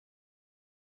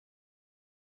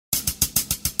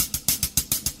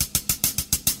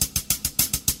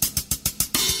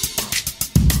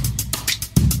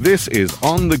This is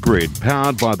On the Grid,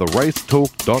 powered by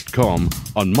theracetalk.com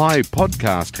on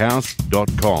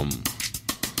mypodcasthouse.com.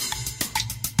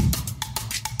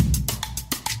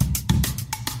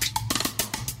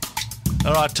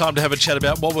 All right, time to have a chat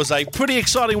about what was a pretty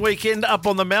exciting weekend up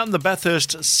on the mountain, the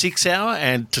Bathurst 6 Hour,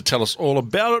 and to tell us all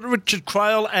about it, Richard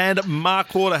Craill and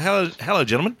Mark Warder. Hello,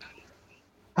 gentlemen.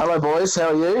 Hello, boys. How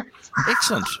are you?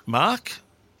 Excellent. Mark?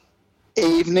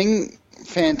 Evening.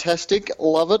 Fantastic.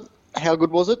 Love it. How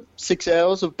good was it? 6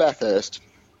 hours of Bathurst.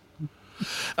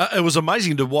 It was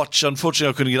amazing to watch.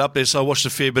 Unfortunately, I couldn't get up there, so I watched a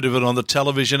fair bit of it on the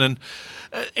television, and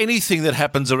anything that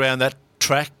happens around that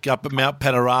track up at Mount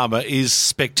Panorama is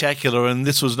spectacular, and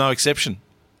this was no exception.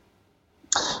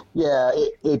 Yeah,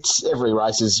 it's every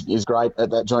race is great at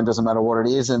that joint, doesn't matter what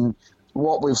it is, and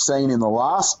what we've seen in the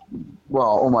last,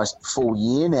 almost full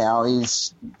year now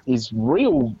is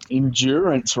real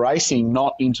endurance racing,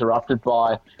 not interrupted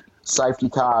by safety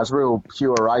cars, real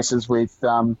pure races with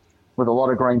a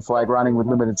lot of green flag running with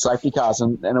limited safety cars,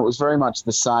 and it was very much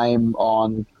the same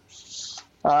on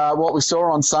what we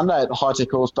saw on Sunday at the Hi-Tech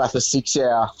Halls Bathurst 6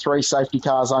 Hour. 3 safety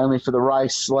cars only for the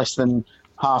race, less than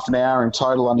half an hour in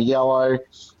total under yellow.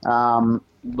 The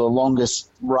longest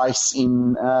race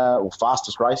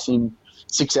fastest race in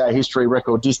 6 hour history,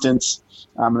 record distance.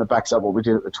 And it backs up what we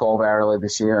did at the 12 hour earlier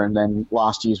this year, and then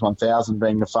last year's 1,000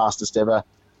 being the fastest ever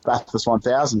Bathurst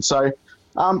 1,000. So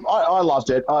I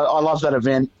loved it. I love that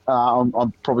event.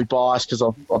 I'm probably biased because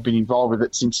I've been involved with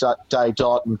it since that day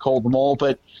dot and called them all,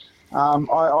 but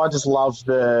I just love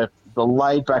the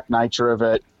laid-back nature of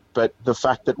it, but the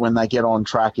fact that when they get on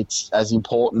track, it's as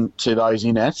important to those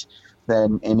in it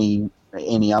than any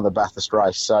other Bathurst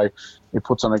race. So it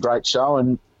puts on a great show,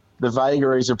 and the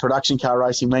vagaries of production car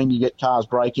racing mean you get cars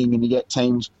breaking and you get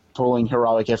teams pulling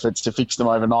heroic efforts to fix them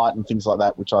overnight and things like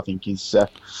that, which I think is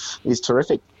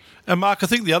terrific. And Mark, I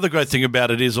think the other great thing about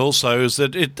it is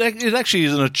that it actually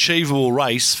is an achievable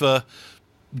race for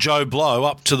Joe Blow,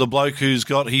 up to the bloke who's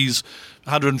got his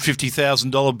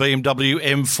 $150,000 BMW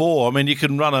M4. I mean, you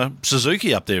can run a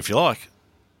Suzuki up there if you like.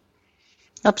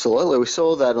 Absolutely. We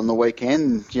saw that on the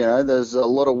weekend. You know, there's a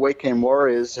lot of weekend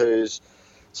warriors whose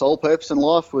sole purpose in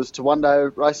life was to one day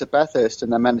race at Bathurst,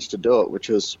 and they managed to do it, which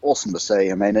was awesome to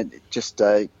see. I mean, it just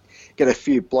get a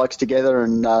few blokes together,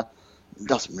 and it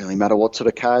doesn't really matter what sort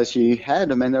of cars you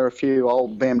had. I mean, there are a few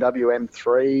old BMW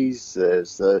M3s,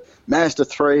 there's the Mazda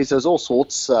 3s, there's all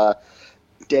sorts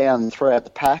down throughout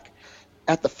the pack.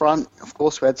 At the front, of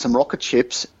course, we had some rocket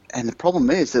ships, and the problem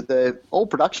is that they're all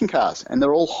production cars, and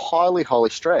they're all highly, highly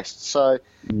stressed. So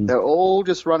they're all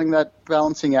just running that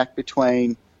balancing act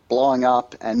between blowing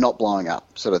up and not blowing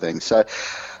up sort of thing. So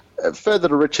further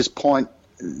to Rich's point,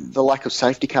 the lack of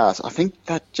safety cars, I think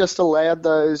that just allowed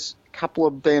those couple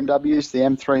of BMWs, the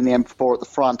M3 and the M4 at the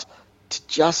front, to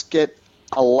just get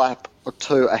a lap or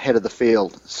two ahead of the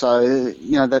field. So,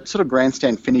 you know, that sort of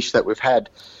grandstand finish that we've had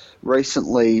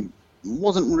recently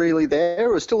wasn't really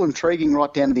there. It was still intriguing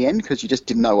right down to the end because you just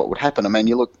didn't know what would happen. I mean,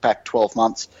 you look back 12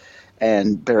 months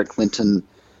and Berrick Clinton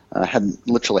had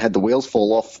literally had the wheels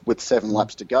fall off with 7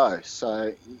 laps to go.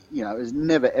 So, you know, it was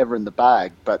never, ever in the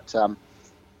bag. But,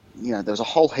 you know, there was a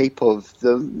whole heap of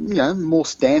the, you know, more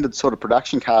standard sort of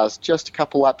production cars, just a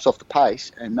couple laps off the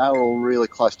pace, and they were all really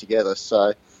close together.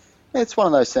 So it's one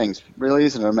of those things, really,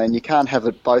 isn't it? I mean, you can't have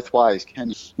it both ways,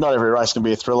 can you? Not every race can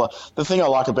be a thriller. The thing I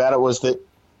like about it was that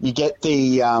you get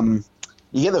the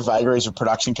vagaries of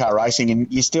production car racing,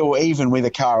 and you still, even with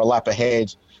a car a lap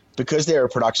ahead, because they're a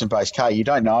production-based car, you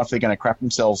don't know if they're going to crap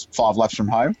themselves 5 laps from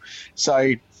home.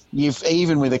 So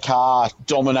even with a car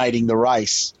dominating the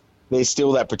race, there's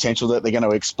still that potential that they're going to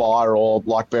expire, or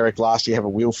like Berrick last year, have a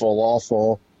wheel fall off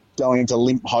or go into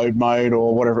limp hode mode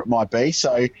or whatever it might be.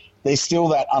 So there's still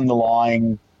that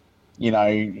underlying, you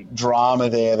know, drama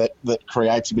there that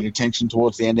creates a bit of tension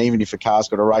towards the end, even if a car's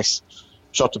got a race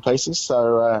shot to pieces.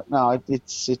 So, no,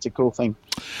 it's a cool thing.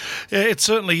 Yeah, it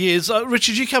certainly is.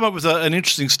 Richard, you came up with an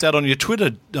interesting stat on your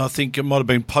Twitter. I think it might have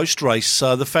been post-race.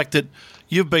 The fact that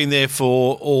you've been there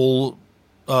for all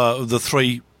the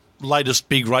 3 latest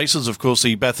big races, of course,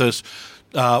 the Bathurst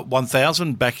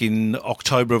 1000 back in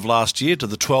October of last year, to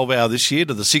the 12 hour this year,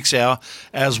 to the 6 hour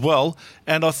as well.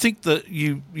 And I think that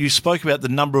you spoke about the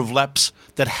number of laps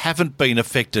that haven't been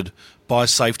affected by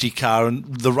safety car,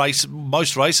 and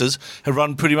most races have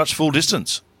run pretty much full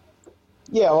distance.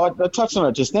 Yeah, well, I touched on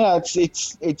it just now.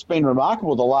 It's been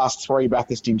remarkable. The last 3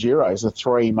 Bathurst Enduros, the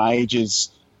 3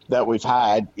 majors that we've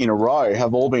had in a row,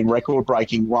 have all been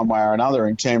record-breaking one way or another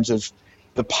in terms of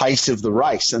the pace of the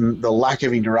race and the lack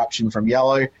of interruption from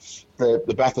yellow.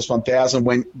 The Bathurst 1000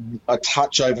 went a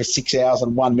touch over 6 hours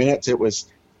and 1 minute. It was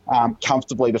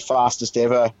comfortably the fastest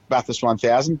ever Bathurst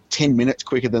 1000, 10 minutes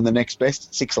quicker than the next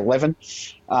best,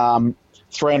 6:11.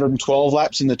 312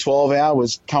 laps in the 12-hour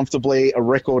was comfortably a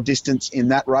record distance in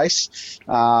that race,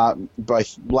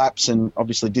 both laps and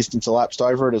obviously distance elapsed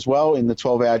over it as well in the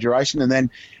 12-hour duration. And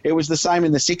then it was the same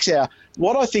in the 6-hour.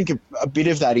 What I think a bit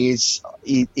of that is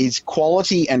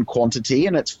quality and quantity,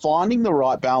 and it's finding the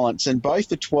right balance. And both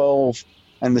the 12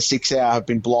 and the 6-hour have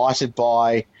been blighted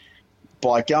by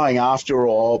going after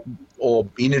or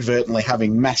inadvertently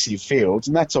having massive fields,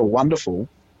 and that's all wonderful.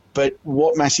 But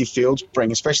what massive fields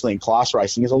bring, especially in class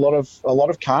racing, is a lot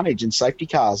of carnage and safety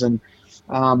cars, and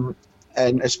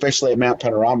especially at Mount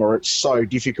Panorama, where it's so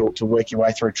difficult to work your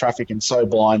way through traffic and so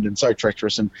blind and so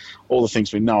treacherous, and all the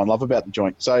things we know and love about the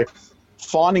joint. So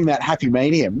finding that happy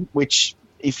medium, which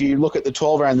if you look at the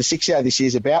 12-hour and the 6-hour this year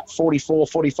is about 44,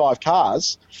 45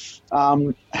 cars,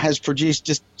 has produced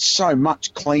just so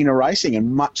much cleaner racing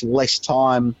and much less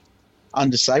time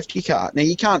under safety car. Now,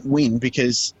 you can't win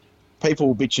because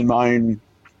people bitch and moan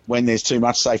when there's too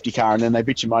much safety car, and then they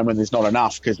bitch and moan when there's not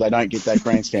enough because they don't get that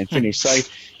grandstand finish. So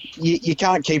you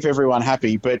can't keep everyone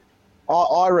happy, but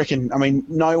I reckon, I mean,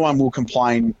 no one will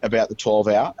complain about the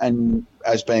 12-hour and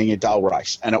as being a dull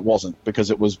race, and it wasn't, because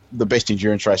it was the best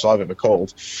endurance race I've ever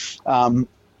called. And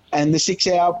the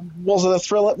 6-hour, was it a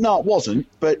thriller? No, it wasn't,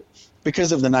 but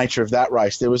because of the nature of that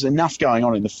race, there was enough going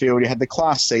on in the field. You had the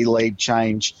Class C lead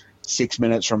change 6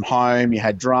 minutes from home. You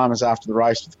had dramas after the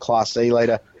race with the Class C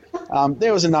leader.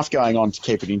 There was enough going on to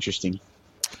keep it interesting.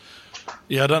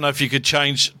 Yeah, I don't know if you could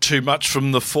change too much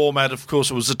from the format. Of course,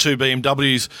 it was the two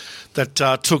BMWs that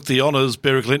took the honours,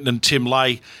 Berwick Linton and Tim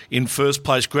Lay in first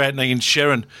place, Grant and Ian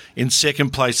Sherrin in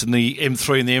second place in the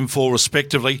M3 and the M4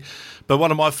 respectively. But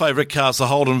one of my favourite cars, the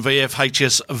Holden VF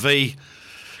HSV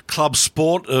Club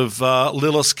Sport of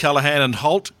Lillis, Callaghan and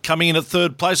Holt, coming in at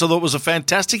third place. I thought it was a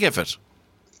fantastic effort.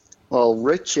 Well,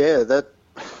 Rich, yeah,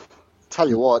 tell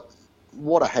you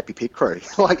what a happy pit crew.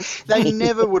 Like, they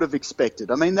never would have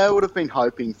expected. I mean, they would have been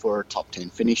hoping for a top 10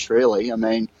 finish, really. I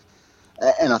mean,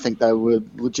 and I think they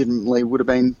would have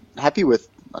been happy with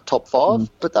a top 5,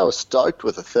 but they were stoked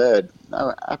with a third. They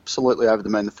were absolutely over the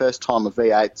moon. The first time a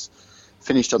V8's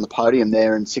finished on the podium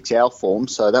there in 6-hour form,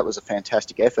 so that was a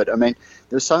fantastic effort. I mean,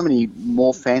 there were so many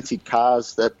more fancied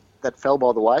cars that fell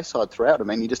by the wayside throughout. I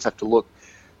mean, you just have to look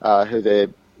who they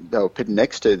were pitting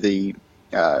next to, the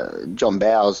John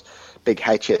Bowes big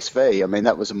HSV. I mean,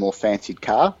 that was a more fancied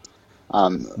car. I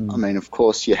mean, of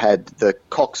course, you had the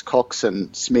Cox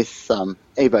and Smith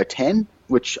Evo 10,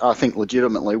 which I think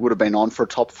legitimately would have been on for a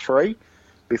top 3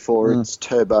 before its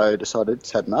turbo decided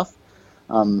it's had enough.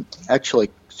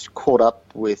 Actually caught up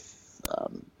with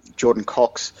Jordan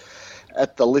Cox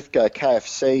at the Lithgow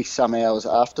KFC some hours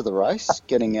after the race,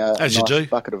 getting a nice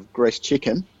bucket of greased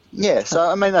chicken. Yeah, so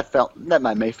I mean, that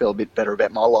made me feel a bit better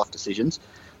about my life decisions.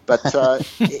 But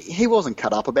he wasn't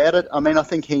cut up about it. I mean, I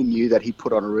think he knew that he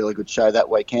put on a really good show that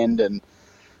weekend, and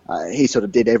he sort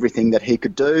of did everything that he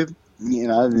could do. You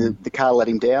know, the car let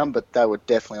him down, but they were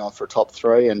definitely on for a top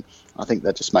 3, and I think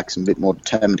that just makes them a bit more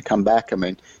determined to come back. I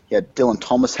mean, yeah, Dylan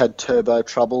Thomas had turbo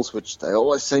troubles, which they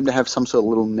always seem to have some sort of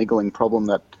little niggling problem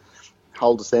that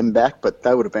holds them back, but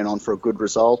they would have been on for a good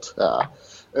result.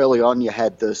 Early on, you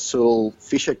had the Sewell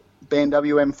Fisher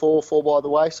BMW M4 fall by the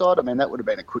wayside. I mean, that would have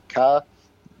been a quick car.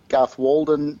 Garth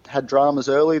Walden had dramas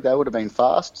early. They would have been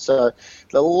fast. So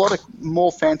there were a lot of more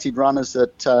fancied runners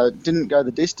that didn't go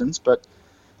the distance, but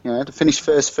you know, to finish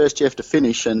first you have to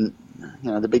finish, and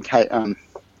you know, the big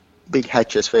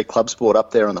HSV Club Sport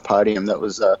up there on the podium, that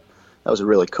was a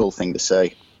really cool thing to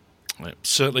see. It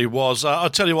certainly was. I'll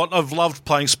tell you what, I've loved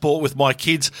playing sport with my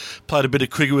kids, played a bit of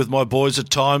cricket with my boys at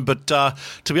time, but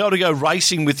to be able to go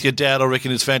racing with your dad, I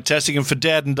reckon is fantastic. And for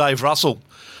Dad and Dave Russell,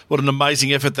 what an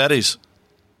amazing effort that is.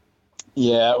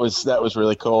 Yeah, that was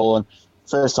really cool, and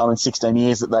first time in 16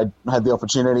 years that they'd had the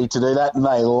opportunity to do that, and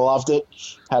they loved it.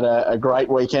 Had a great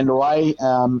weekend away,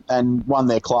 and won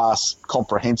their class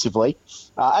comprehensively,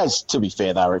 as, to be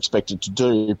fair, they were expected to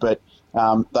do, but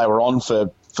they were on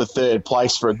for third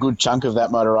place for a good chunk of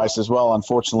that motor race as well.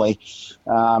 Unfortunately,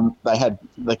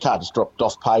 the car just dropped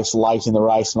off pace late in the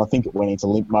race, and I think it went into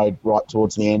limp mode right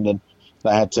towards the end, and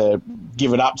they had to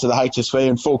give it up to the HSV,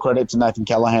 and full credit to Nathan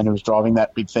Callaghan, who was driving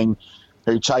that big thing,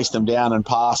 who chased them down and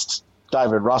passed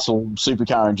David Russell,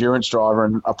 supercar endurance driver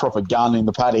and a proper gun in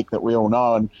the paddock that we all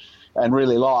know and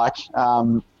really like.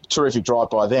 Terrific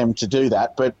drive by them to do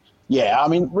that. But, yeah, I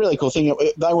mean, really cool thing.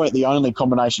 They weren't the only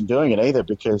combination doing it either,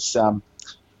 because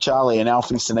Charlie and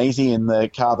Alfie Sinisi in the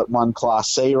car that won Class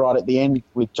C right at the end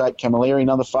with Jake Camilleri,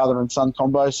 another father and son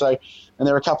combo. So, and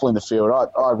there were a couple in the field.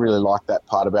 I really like that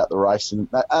part about the race. And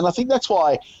I think that's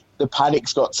why the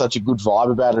paddock's got such a good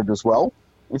vibe about it as well.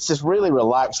 It's just really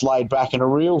relaxed, laid back, and a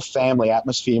real family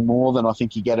atmosphere more than I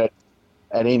think you get at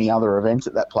any other event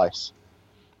at that place.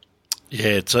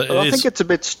 Yeah, I think it's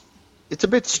a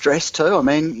bit stressed too. I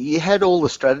mean, you had all the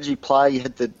strategy play, you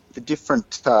had the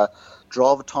different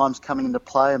driver times coming into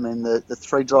play. I mean, the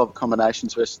 3 driver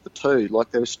combinations versus the 2.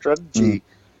 Like, there was strategy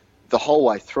the whole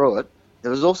way through it.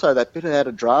 There was also that bit of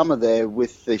added drama there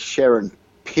with the Sharon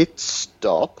pit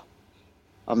stop.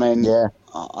 I mean,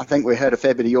 I think we heard a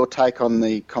fair bit of your take on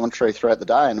the commentary throughout the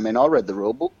day. And I mean, I read the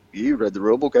rule book, you read the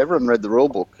rule book, everyone read the rule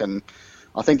book, and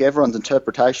I think everyone's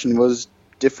interpretation was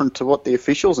different to what the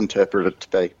officials interpreted it to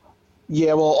be.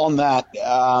 Yeah, well, on that,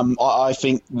 I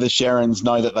think the Sharons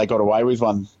know that they got away with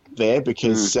one there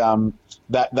because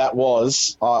that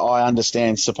was, I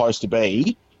understand, supposed to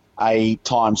be a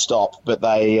time stop, but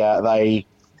the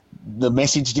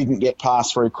message didn't get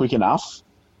passed through quick enough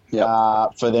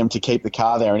for them to keep the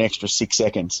car there an extra 6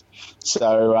 seconds.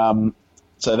 So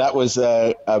that was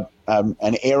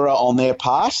an error on their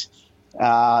part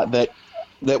that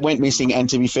went missing. And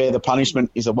to be fair, the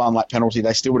punishment is a 1 lap penalty.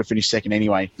 They still would have finished second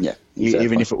anyway,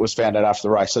 even if it was found out after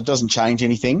the race. So it doesn't change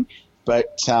anything.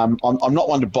 But I'm not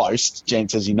one to boast,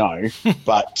 gents, as you know.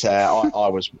 But I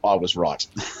was right.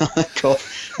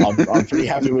 I'm pretty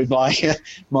happy with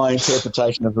my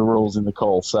interpretation of the rules in the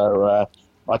call. So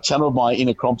I channeled my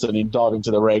inner Crompton in diving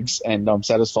to the regs, and I'm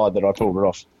satisfied that I pulled it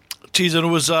off. Geez, and it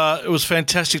was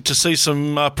fantastic to see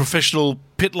some professional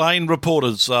pit lane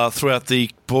reporters throughout the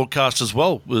broadcast as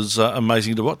well. It was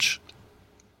amazing to watch.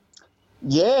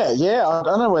 Yeah. I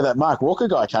don't know where that Mark Walker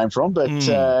guy came from, but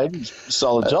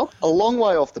solid job. A long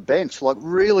way off the bench, like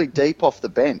really deep off the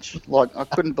bench. Like, I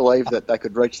couldn't believe that they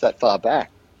could reach that far back.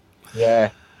 Yeah.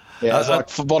 It was like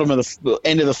the bottom of the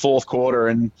end of the fourth quarter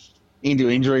and into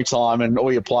injury time, and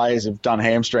all your players have done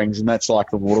hamstrings, and that's like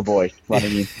the water boy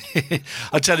running in.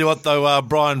 I tell you what, though,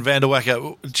 Brian van der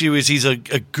Wacker, gee whiz, he's a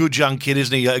good young kid,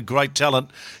 isn't he? A great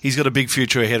talent. He's got a big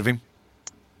future ahead of him.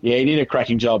 Yeah, he did a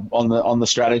cracking job on the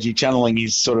strategy, channeling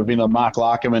his sort of inner Mark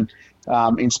Larkerman,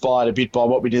 inspired a bit by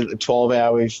what we did at the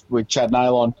 12-hour with Chad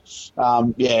Nalon.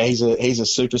 He's a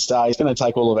superstar. He's going to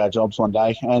take all of our jobs one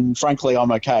day, and frankly,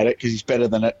 I'm okay at it because he's better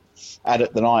at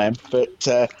it than I am. But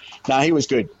no, he was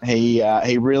good.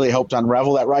 He really helped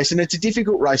unravel that race, and it's a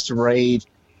difficult race to read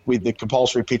with the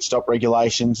compulsory pit stop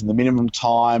regulations and the minimum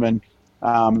time and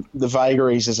the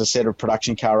vagaries, as I said, of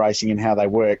production car racing and how they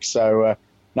work. So.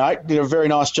 No, did a very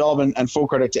nice job, and full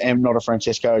credit to M. Nota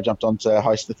Francesco, who jumped on to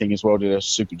host the thing as well, did a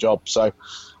super job. So,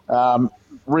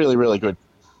 really, really good.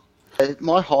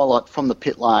 My highlight from the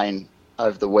pit lane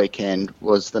over the weekend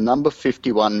was the number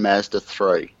 51 Mazda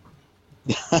 3.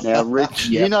 Now, Rich,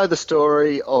 you know the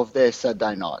story of their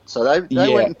Saturday night. So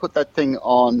they went and put that thing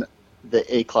on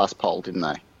the E-Class pole, didn't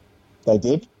they? They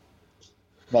did.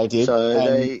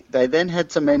 So they then had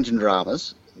some engine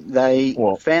dramas. They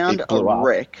found a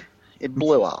wreck. It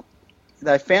blew up.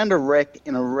 They found a wreck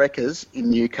in a wreckers in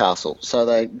Newcastle. So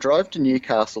they drove to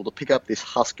Newcastle to pick up this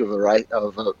husk of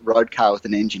a road car with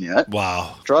an engine in it.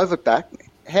 Wow. Drove it back.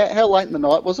 How late in the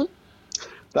night was it?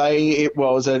 It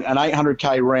was an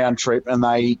 800k round trip, and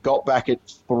they got back at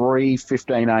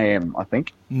 3:15 a.m., I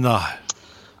think. No.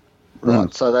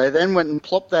 Right. So they then went and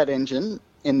plopped that engine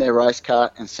in their race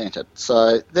car and sent it.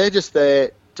 So they're just there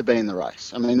to be in the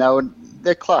race. I mean,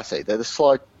 they're classy. They're the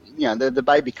slow... they're the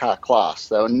baby car class.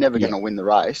 They were never going to win the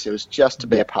race. It was just to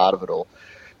be a part of it all.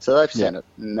 So they've sent it,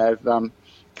 and they've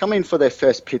come in for their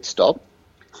first pit stop.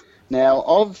 Now,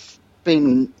 I've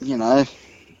been,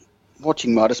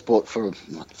 watching motorsport for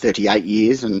 38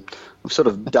 years, and I've sort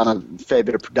of done a fair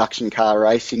bit of production car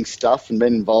racing stuff and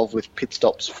been involved with pit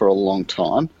stops for a long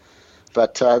time.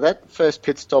 But that first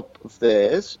pit stop of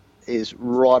theirs is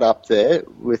right up there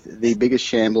with the biggest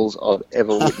shambles I've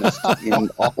ever witnessed in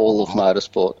all of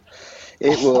motorsport.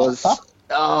 It was...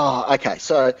 okay.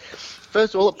 So,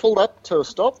 first of all, it pulled up to a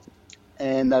stop,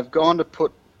 and they've gone to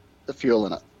put the fuel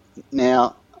in it.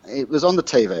 Now, it was on the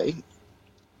TV,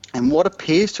 and what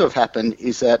appears to have happened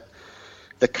is that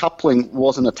the coupling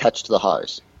wasn't attached to the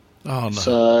hose. Oh, no.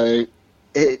 So,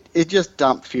 it just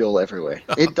dumped fuel everywhere.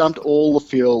 It dumped all the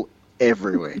fuel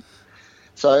everywhere.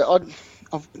 So,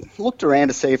 I've looked around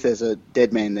to see if there's a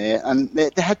dead man there, and there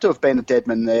had to have been a dead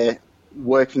man there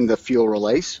working the fuel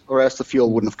release, or else the fuel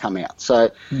wouldn't have come out.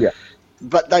 So,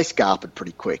 but they scarpered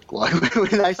pretty quick. Like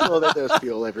when they saw that there was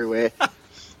fuel everywhere,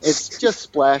 it's just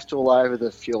splashed all over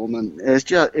the fuel, and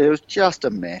it was just a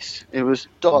mess. It was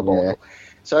diabolical. Yeah.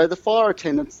 So the fire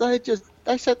attendants, they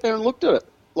sat there and looked at it.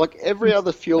 Like every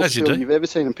other fuel spill you've ever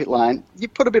seen in pit lane, you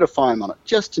put a bit of foam on it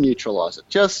just to neutralise it,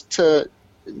 just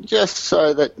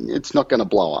so that it's not going to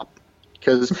blow up.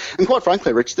 And quite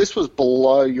frankly, Rich, this was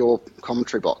below your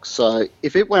commentary box. So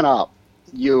if it went up,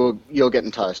 you're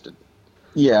getting toasted.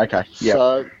 Yeah, okay. Yep.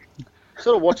 So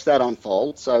sort of watch that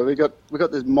unfold. So we got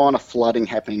this minor flooding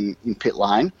happening in pit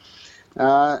lane.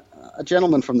 A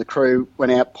gentleman from the crew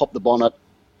went out, popped the bonnet,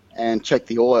 and checked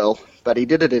the oil, but he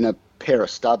did it in a pair of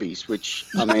stubbies, which,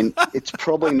 I mean, it's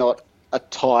probably not a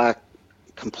tyre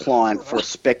compliant for a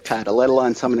spectator, let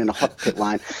alone someone in a hot pit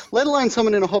lane, let alone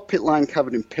someone in a hot pit lane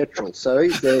covered in petrol. So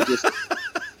he's there just...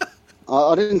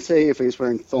 I didn't see if he was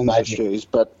wearing thongs or shoes,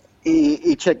 but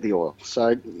he checked the oil.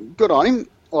 So good on him.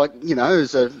 Like, you know,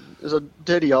 there's a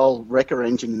dirty old wrecker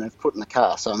engine they've put in the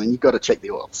car. So, I mean, you've got to check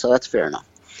the oil. So that's fair enough.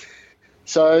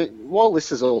 So while this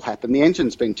has all happened, the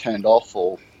engine's been turned off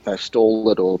or they've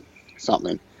stalled it or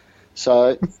something.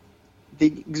 So the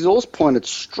exhaust pointed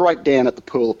straight down at the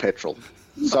pool of petrol.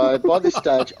 So by this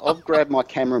stage, I've grabbed my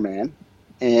cameraman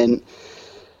and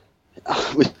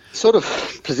we sort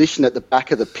of positioned at the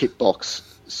back of the pit box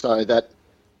so that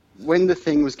when the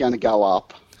thing was going to go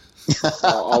up,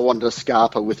 I wanted a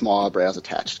scarper with my eyebrows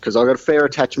attached because I got a fair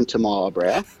attachment to my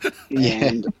eyebrow,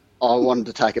 and I wanted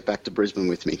to take it back to Brisbane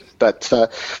with me. But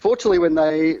fortunately, when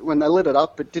they lit it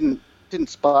up, it didn't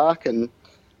spark, and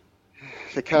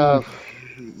the car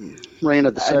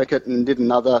re-entered the circuit and did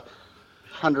another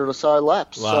 100 or so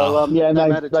laps. Wow. So Yeah, and they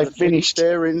managed they to finished finish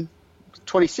there in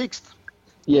 26th.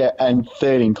 Yeah, and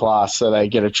third in class, so they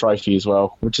get a trophy as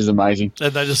well, which is amazing.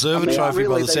 And they deserve a trophy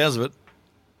by the sounds of it.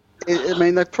 I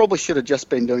mean, they probably should have just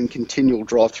been doing continual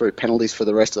drive-through penalties for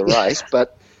the rest of the race,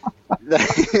 but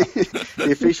the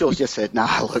officials just said, "No,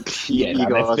 look, you guys have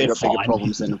got bigger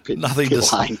problems than a pit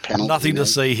lane penalty." Nothing to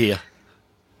see here.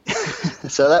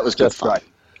 So that was good That's fun. great.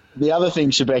 The other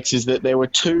thing, Shebex, is that there were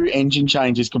 2 engine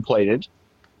changes completed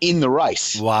in the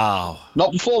race. Wow.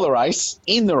 Not before the race,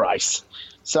 in the race.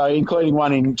 So including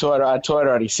one in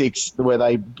Toyota 86 where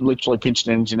they literally pinched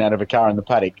an engine out of a car in the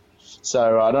paddock.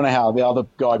 So I don't know how the other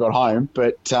guy got home,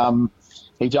 but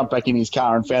he jumped back in his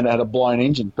car and found out it had a blown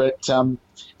engine. But,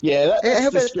 yeah, that's How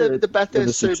about spirit the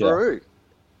Bathurst of the Subaru?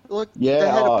 Like, Yeah, they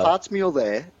had a parts mule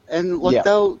there, and like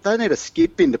they need a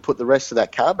skip in to put the rest of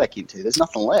that car back into. There's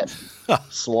nothing left.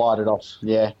 Slide it off,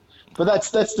 yeah. But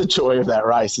that's the joy of that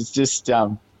race. It's just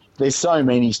there's so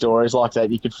many stories like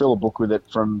that. You could fill a book with it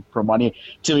from 1 year.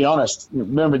 To be honest,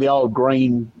 remember the old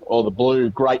green or the blue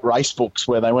great race books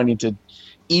where they went into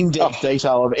in-depth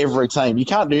detail of every team. You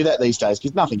can't do that these days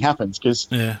because nothing happens because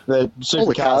the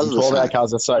supercars and 12-hour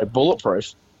cars are so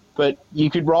bulletproof. But you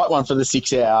could write one for the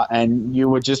 6 hour and you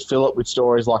would just fill it with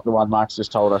stories like the one Mark's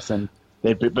just told us, and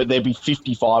there'd be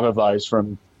 55 of those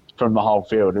from the whole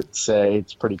field.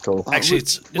 It's pretty cool. Actually,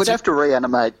 we'd have to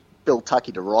reanimate Bill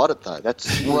Tuckey to write it though.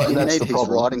 You need his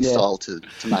writing style to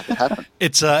make it happen.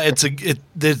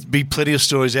 There'd be plenty of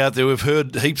stories out there. We've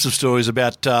heard heaps of stories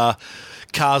about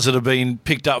cars that have been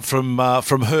picked up from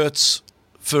Hertz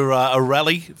for a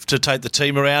rally to take the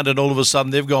team around, and all of a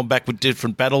sudden they've gone back with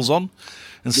different battles on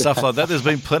and stuff like that. There's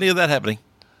been plenty of that happening.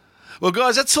 Well,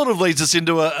 guys, that sort of leads us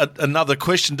into another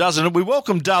question, doesn't it? We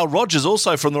welcome Dale Rogers,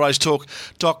 also from the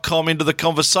racetalk.com, into the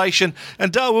conversation.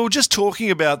 And Dale, we were just talking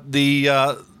about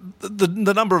the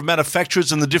number of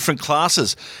manufacturers and the different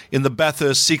classes in the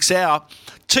Bathurst 6 Hour.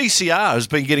 TCR has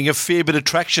been getting a fair bit of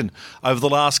traction over the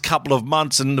last couple of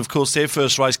months, and of course their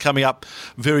first race coming up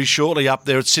very shortly up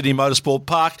there at Sydney Motorsport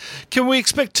Park. Can we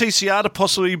expect TCR to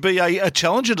possibly be a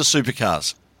challenger to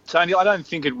supercars? Tony, I don't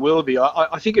think it will be.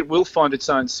 I think it will find its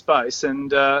own space,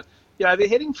 and they're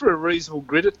heading for a reasonable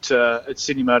grid at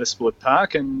Sydney Motorsport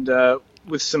Park, and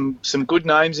with some good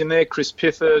names in there: Chris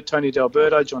Pither, Tony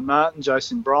D'Alberto, John Martin,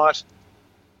 Jason Bright,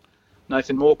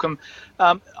 Nathan Morecambe.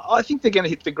 I think they're going to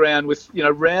hit the ground with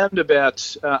round about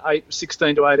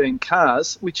 16 to 18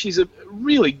 cars, which is a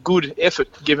really good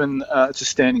effort given it's a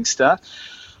standing start.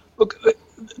 Look,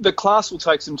 the class will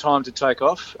take some time to take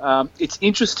off. It's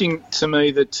interesting to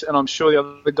me that, and I'm sure the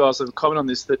other guys have a comment on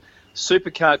this, that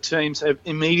supercar teams have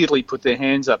immediately put their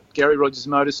hands up. Gary Rogers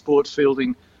Motorsport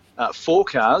fielding 4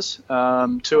 cars, 2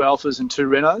 Alphas and 2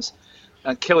 Renaults.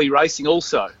 Kelly Racing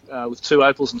also with 2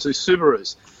 Opels and 2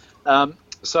 Subarus.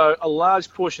 So a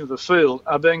large portion of the field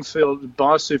are being fielded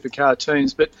by supercar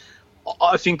teams, but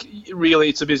I think really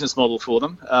it's a business model for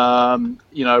them.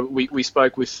 We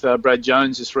spoke with Brad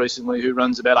Jones just recently, who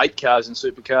runs about 8 cars in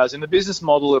supercars, and the business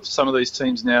model of some of these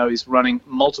teams now is running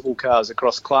multiple cars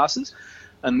across classes,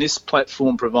 and this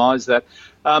platform provides that.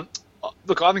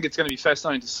 Look, I think it's going to be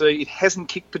fascinating to see. It hasn't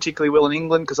kicked particularly well in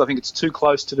England because I think it's too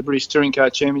close to the British Touring Car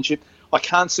Championship. I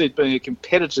can't see it being a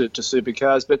competitor to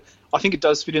supercars, but I think it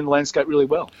does fit in the landscape really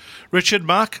well. Richard,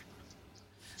 Mark?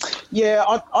 Yeah,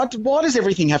 why does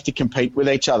everything have to compete with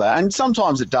each other? And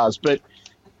sometimes it does, but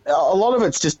a lot of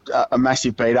it's just a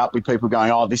massive beat up with people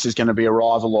going, oh, this is going to be a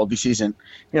rival or this isn't.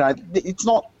 It's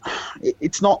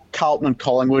not Carlton and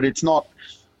Collingwood. It's not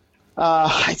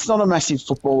a massive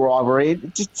football rivalry.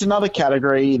 It's another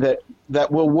category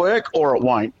that will work or it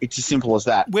won't. It's as simple as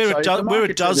that. Where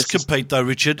it does compete, though,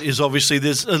 Richard, is obviously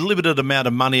there's a limited amount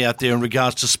of money out there in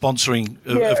regards to sponsoring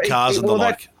of cars and the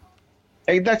like.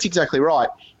 That's exactly right.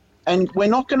 And we're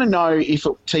not going to know if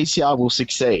TCR will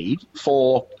succeed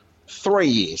for 3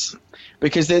 years,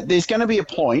 because there's going to be a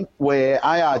point where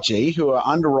ARG, who are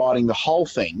underwriting the whole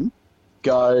thing,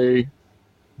 go,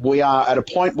 we are at a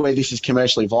point where this is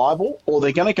commercially viable, or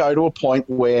they're going to go to a point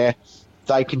where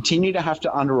they continue to have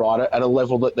to underwrite it at a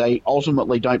level that they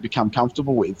ultimately don't become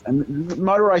comfortable with. And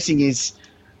motor racing is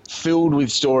filled with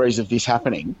stories of this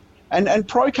happening. And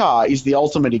Procar is the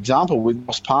ultimate example with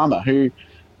Ross Palmer, who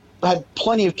had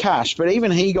plenty of cash, but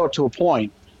even he got to a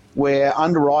point where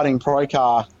underwriting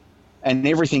Procar and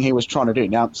everything he was trying to do.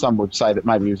 Now, some would say that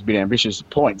maybe he was a bit ambitious at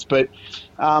points, but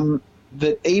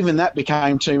that even that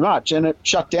became too much, and it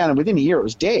shut down, and within a year it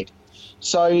was dead.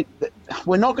 So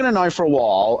we're not going to know for a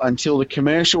while until the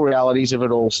commercial realities of it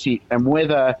all sit, and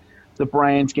whether the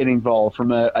brands get involved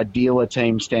from a dealer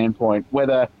team standpoint,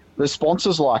 whether the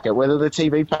sponsors like it, whether the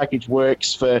TV package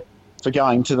works for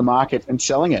going to the market and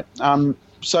selling it.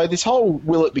 So this whole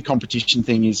will it be competition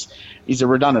thing is a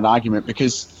redundant argument,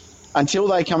 because until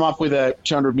they come up with a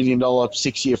 $200 million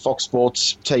 6-year Fox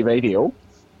Sports TV deal,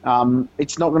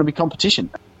 it's not going to be competition.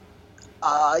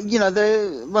 One of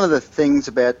the things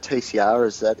about TCR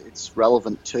is that it's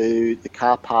relevant to the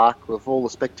car park of all the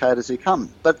spectators who come.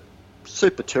 But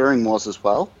Super Touring was as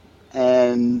well.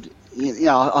 And,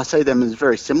 I see them as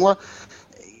very similar.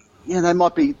 They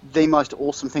might be the most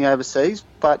awesome thing overseas,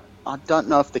 but I don't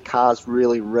know if the cars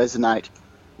really resonate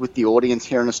with the audience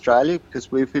here in Australia,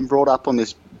 because we've been brought up on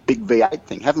this big V8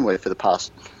 thing, haven't we, for the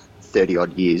past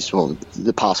 30-odd years, or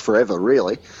the past forever,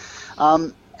 really.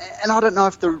 And I don't know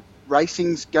if the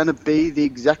racing's going to be the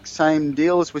exact same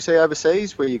deal as we see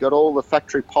overseas, where you got all the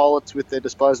factory pilots with their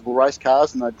disposable race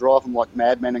cars and they drive them like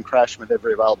madmen and crash them at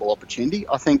every available opportunity.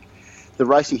 I think the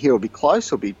racing here will be close,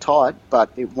 it'll be tight,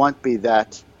 but it won't be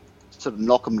that sort of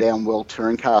knock 'em down world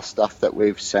touring car stuff that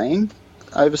we've seen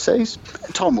overseas.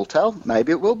 Time will tell.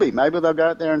 Maybe it will be. Maybe they'll go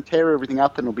out there and tear everything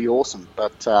up and it'll be awesome.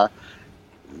 But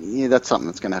that's something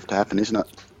that's going to have to happen, isn't it?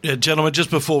 Yeah, gentlemen,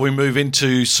 just before we move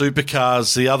into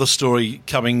supercars, the other story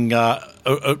coming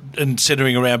and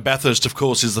centering around Bathurst, of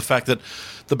course, is the fact that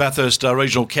the Bathurst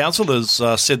Regional Council has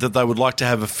said that they would like to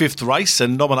have a 5th race,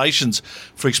 and nominations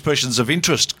for expressions of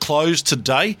interest closed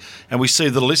today. And we see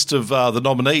the list of the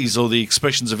nominees, or the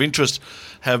expressions of interest,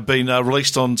 have been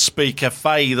released on Speed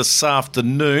Cafe this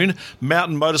afternoon.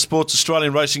 Mountain Motorsports,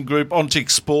 Australian Racing Group,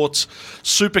 Ontic Sports,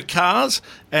 Supercars,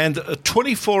 and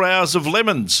 24 Hours of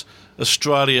Lemons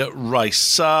Australia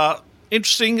race.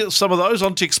 Interesting, some of those.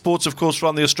 Ontic Sports, of course,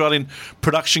 run the Australian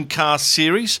Production Car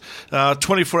Series.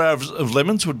 24 Hours of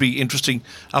Lemons would be interesting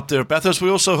up there at Bathurst. We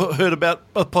also heard about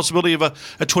a possibility of a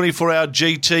 24-hour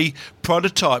GT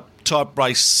prototype type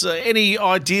race. Any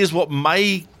ideas what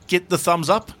may get the thumbs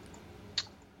up?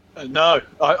 No,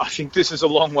 I think this is a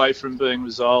long way from being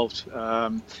resolved.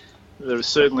 There is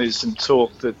certainly some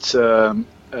talk that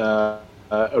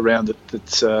around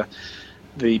that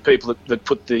the people that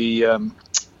put the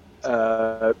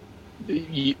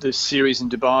series in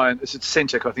Dubai, and it's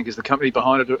Centec, I think, is the company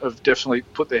behind it, have definitely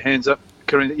put their hands up.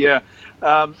 Yeah,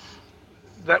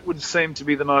 that would seem to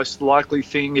be the most likely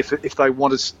thing if they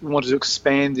wanted to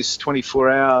expand this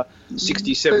 24-hour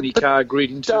 60, 70 car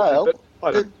grid into Dale, it.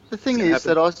 But the thing is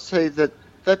that I see that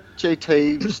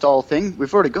GT style thing,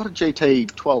 we've already got a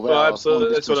GT 12 hour. Well,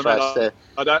 absolutely, that's what I mean.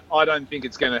 There. I don't think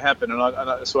it's going to happen, and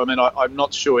that's what I mean. I'm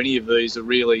not sure any of these are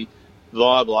really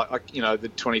viable.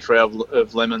 The 24 hour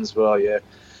of Lemons. Well, yeah,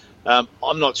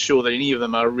 I'm not sure that any of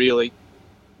them are really.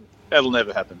 That'll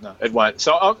never happen. No, it won't.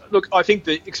 So look, I think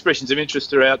the expressions of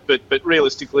interest are out, but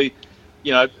realistically,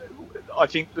 I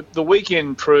think the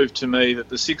weekend proved to me that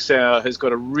the 6 hour has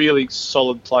got a really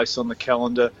solid place on the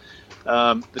calendar.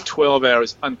 The 12 hour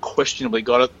has unquestionably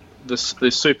got it. The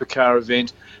supercar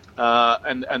event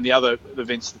and the other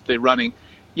events that they're running.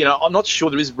 I'm not sure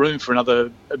there is room for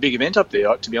a big event up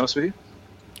there, to be honest with you.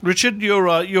 Richard,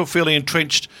 you're fairly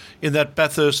entrenched in that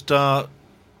Bathurst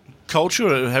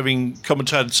culture, having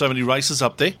commentated so many races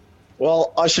up there.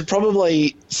 Well, I should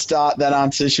probably start that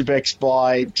answer, Shebex,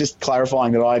 by just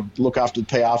clarifying that I look after the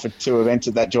PR for 2 events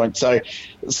at that joint, so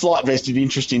a slight vested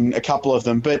interest in a couple of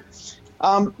them. But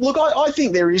Look, I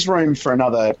think there is room for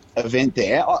another event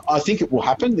there. I think it will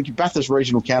happen. The Bathurst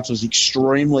Regional Council is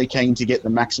extremely keen to get the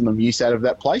maximum use out of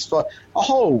that place for a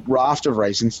whole raft of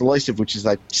reasons, the least of which is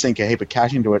they sink a heap of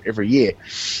cash into it every year.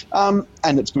 And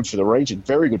it's good for the region,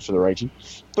 very good for the region.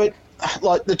 But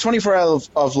like the 24 Hours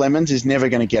of Lemons is never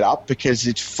going to get up because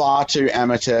it's far too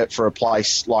amateur for a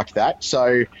place like that.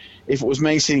 So if it was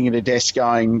me sitting at a desk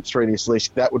going through this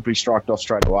list, that would be striked off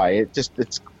straight away.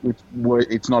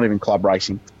 It's not even club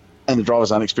racing, and the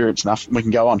drivers aren't experienced enough. We can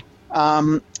go on.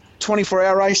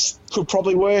 24-hour race could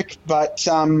probably work, but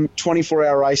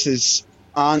 24-hour races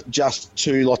aren't just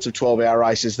two lots of 12-hour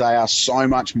races. They are so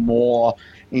much more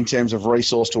in terms of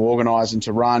resource to organise and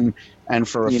to run, and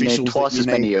for officials. You need twice as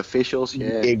many officials, yeah.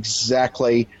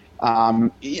 Exactly.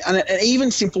 And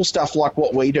even simple stuff like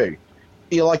what we do.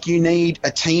 You need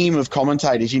a team of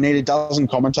commentators. You need a dozen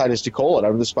commentators to call it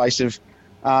over the space of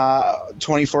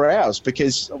 24 hours,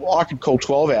 because I could call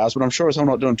 12 hours, but I'm sure I'm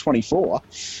not doing 24.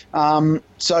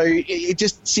 So it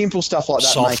just simple stuff like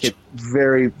that make it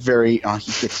very, very you get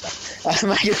stuff.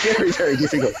 Make it very, very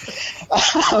difficult.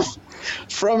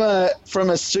 From a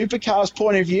supercars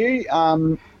point of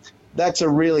view, that's a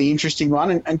really interesting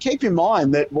one. And keep in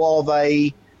mind that while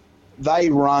they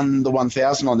run the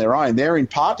 1,000 on their own, they're in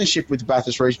partnership with the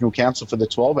Bathurst Regional Council for the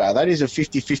 12-hour. That is a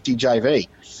 50-50 JV.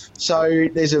 So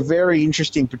there's a very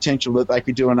interesting potential that they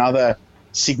could do another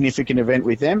significant event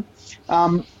with them.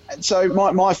 So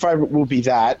my favourite will be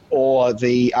that, or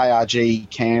the ARG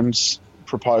CAMS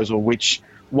proposal, which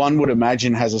one would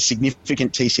imagine has a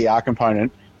significant TCR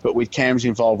component, but with CAMS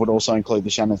involved would also include the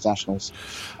Shannons Nationals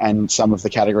and some of the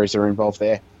categories that are involved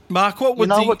there. Mark, what would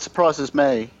what surprises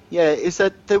me? Yeah, is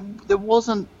that there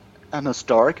wasn't an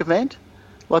historic event.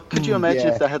 Like, could you imagine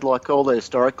if they had like all the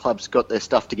historic clubs got their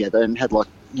stuff together and had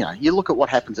you look at what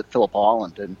happens at Phillip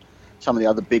Island and some of the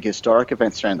other big historic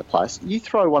events around the place. You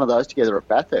throw one of those together at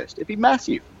Bathurst, it'd be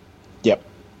massive. Yep,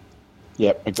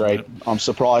 agreed. I'm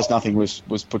surprised nothing was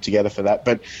put together for that.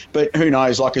 But who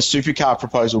knows? Like a supercar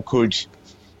proposal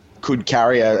could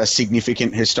carry a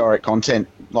significant historic content.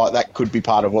 Like that could be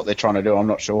part of what they're trying to do. I'm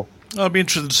not sure. I'd be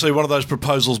interested to see one of those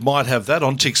proposals might have that.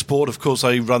 On Tick Sport, of course,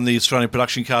 they run the Australian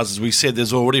production cars. As we said,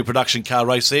 there's already a production car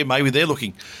race there. Maybe they're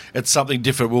looking at something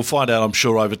different. We'll find out, I'm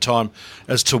sure, over time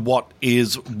as to what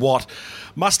is what.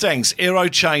 Mustangs, aero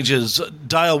changes.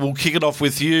 Dale, we'll kick it off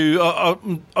with you. I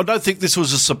don't think this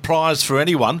was a surprise for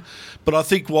anyone, but I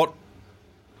think what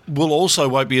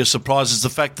won't be a surprise is the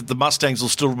fact that the Mustangs will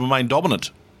still remain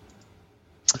dominant.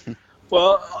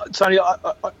 Well, Tony,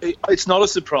 it's not a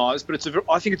surprise, but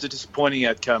I think it's a disappointing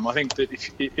outcome. I think that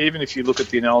even if you look at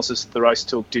the analysis that the Race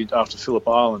Talk did after Phillip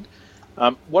Island,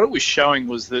 what it was showing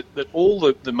was that all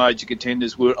the major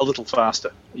contenders were a little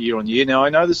faster year on year. Now, I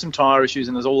know there's some tyre issues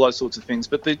and there's all those sorts of things,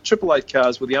 but the Triple Eight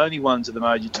cars were the only ones of the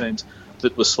major teams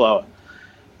that were slower.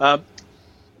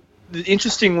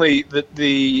 Interestingly,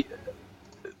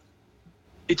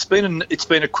 it's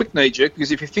been a quick knee jerk,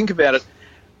 because if you think about it,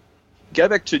 go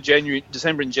back to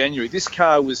December and January, this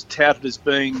car was touted as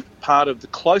being part of the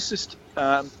closest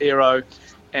aero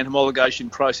and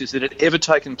homologation process that had ever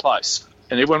taken place.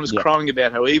 And everyone was crowing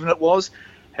about how even it was,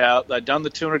 how they'd done the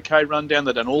 200k rundown,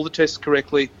 they'd done all the tests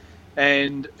correctly,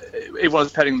 and everyone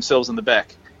was patting themselves on the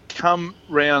back. Come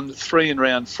round 3 and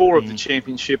round 4 of the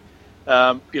championship,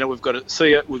 we've got a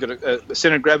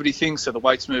centre of gravity thing, so the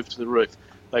weights move to the roof.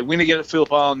 They win again at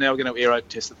Phillip Island, now we're going to aero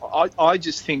test it. I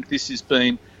just think this has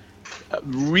been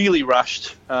really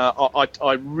rushed.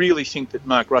 I really think that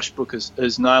Mark Rushbrook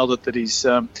has nailed it. That he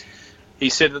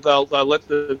said that they'll let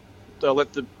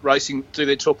the racing do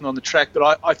their talking on the track.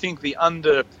 But I think the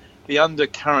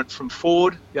undercurrent from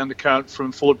Ford, the undercurrent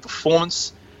from Ford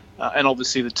Performance, and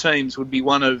obviously the teams would be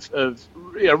one of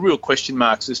real question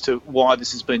marks as to why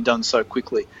this has been done so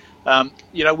quickly.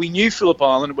 We knew Phillip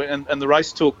Island, and the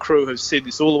Race Talk crew have said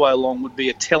this all the way along, would be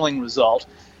a telling result,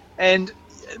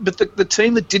 But the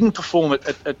team that didn't perform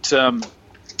at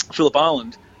Phillip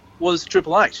Island was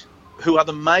Triple Eight, who are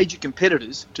the major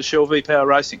competitors to Shell V-Power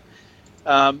Racing.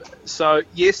 So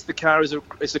yes, the car is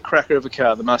a cracker of a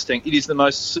car, the Mustang. It is the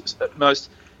most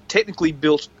technically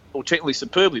built, or technically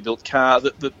superbly built car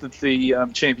that the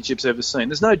championship's ever seen.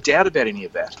 There's no doubt about any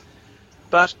of that.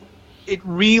 But it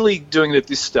really doing it at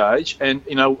this stage, and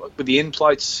with the end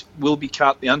plates will be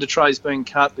cut, the under trays being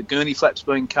cut, the gurney flaps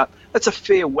being cut. That's a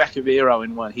fair whack of aero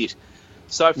in one hit.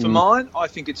 So for mine, I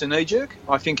think it's a knee jerk.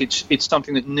 I think it's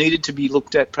something that needed to be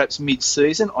looked at perhaps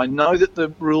mid-season. I know that the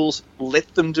rules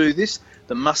let them do this.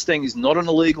 The Mustang is not an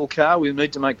illegal car. We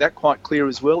need to make that quite clear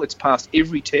as well. It's passed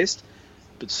every test.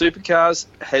 But Supercars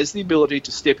has the ability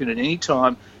to step in at any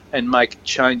time and make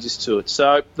changes to it.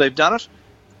 So they've done it.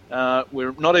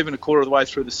 We're not even a quarter of the way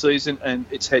through the season, and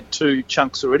it's had 2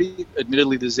 chunks already.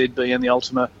 Admittedly, the ZB and the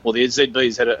Ultima, well, the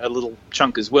ZB's had a little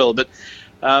chunk as well. But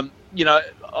I'm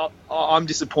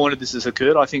disappointed this has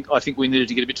occurred. I think we needed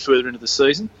to get a bit further into the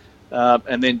season,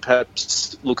 and then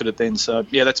perhaps look at it then. So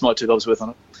yeah, that's my $2 worth on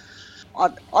it.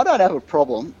 I don't have a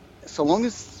problem so long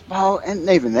as, well, and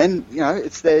even then,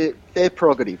 it's their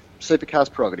prerogative, Supercar's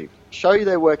prerogative. Show you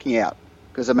they're working out.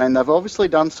 Because, they've obviously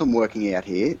done some working out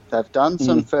here. They've done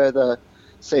some further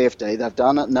CFD. They've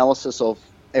done analysis of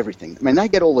everything. They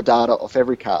get all the data off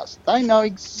every car. They know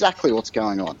exactly what's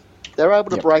going on. They're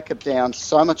able to break it down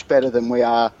so much better than we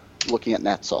are looking at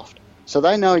Natsoft. So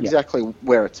they know exactly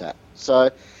where it's at.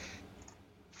 So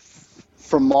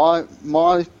from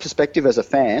my perspective as a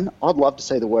fan, I'd love to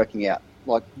see the working out.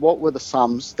 Like, what were the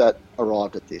sums that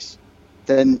arrived at this?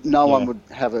 Then no one would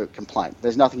have a complaint.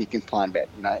 There's nothing you can complain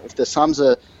about. If the sums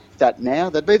are that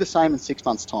now, they'd be the same in 6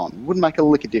 months' time. It wouldn't make a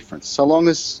lick of difference, so long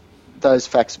as those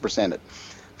facts are presented.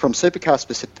 From Supercar's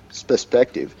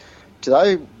perspective, do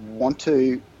they want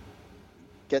to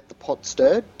get the pot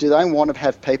stirred? Do they want to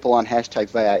have people on hashtag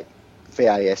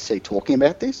VASC talking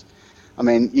about this?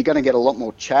 You're going to get a lot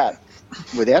more chat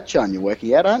without showing your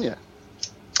working out, aren't you?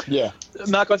 Yeah.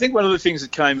 Mark, I think one of the things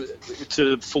that came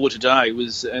to the fore today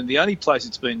was, and the only place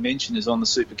it's been mentioned is on the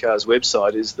Supercars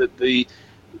website, is that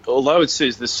although it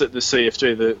says the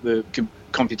CFD, the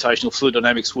computational fluid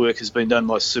dynamics work has been done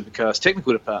by Supercars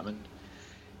technical department,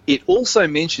 it also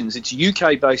mentions its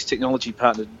UK-based technology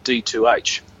partner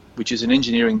D2H, which is an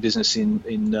engineering business in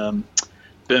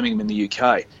Birmingham in the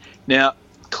UK. Now,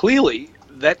 clearly,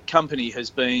 that company has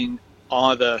been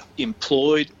either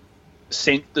employed,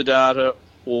 sent the data,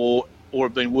 or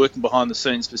have been working behind the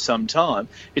scenes for some time.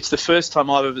 It's the first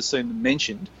time I've ever seen them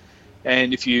mentioned.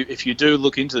 And if you do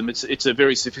look into them, it's a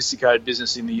very sophisticated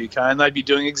business in the UK, and they'd be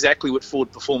doing exactly what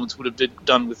Ford Performance would have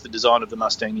done with the design of the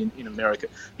Mustang in America.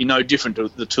 Be no different to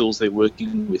the tools they're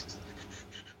working with.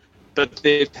 But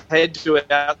they've had to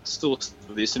outsource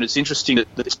this, and it's interesting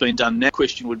that it's been done now. The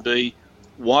question would be,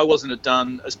 why wasn't it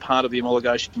done as part of the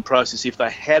homologation process if they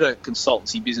had a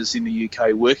consultancy business in the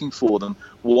UK working for them?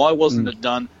 Why wasn't it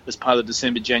done as part of the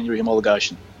December-January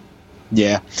homologation?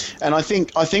 Yeah, and I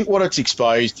think what it's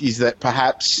exposed is that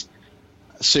perhaps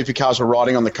Supercars were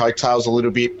riding on the coattails a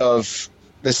little bit of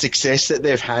the success that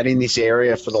they've had in this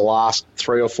area for the last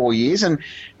 3 or 4 years. And,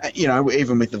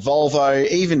 even with the Volvo,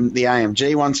 even the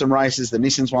AMG won some races, the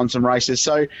Nissans won some races.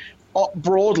 So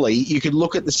broadly, you could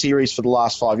look at the series for the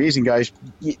last 5 years and go,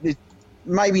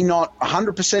 maybe not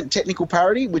 100% technical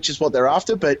parity, which is what they're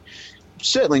after, but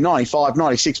certainly 95,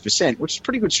 96%, which is a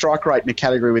pretty good strike rate in a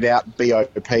category without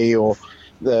BOP or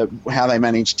how they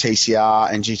manage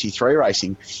TCR and GT3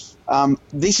 racing.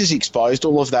 This has exposed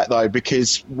all of that, though,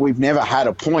 because we've never had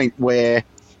a point where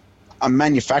a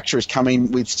manufacturer's come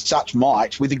in with such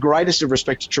might, with the greatest of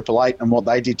respect to Triple Eight and what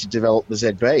they did to develop the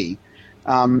ZB.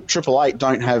 Triple Eight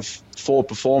don't have Ford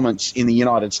Performance in the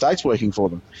United States working for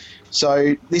them.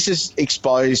 So this has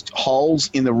exposed holes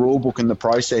in the rule book and the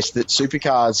process that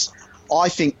Supercars, I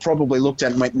think, probably looked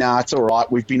at and went, nah, it's all right,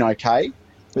 we've been okay.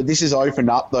 But this has opened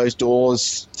up those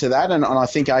doors to that, and I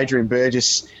think Adrian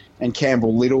Burgess and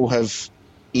Campbell Little have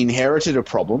inherited a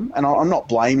problem, and I'm not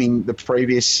blaming the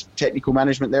previous technical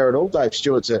management there at all. Dave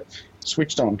Stewart's a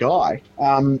switched-on guy.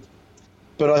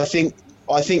 But I think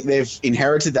they've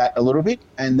inherited that a little bit,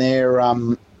 and they're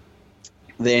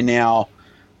now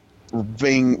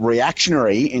being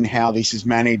reactionary in how this is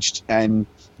managed, and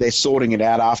they're sorting it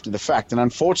out after the fact. And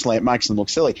unfortunately, it makes them look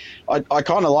silly. I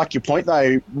kind of like your point,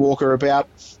 though, Walker, about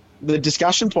the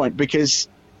discussion point, because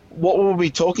what would we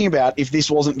be talking about if this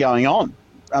wasn't going on?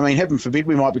 Heaven forbid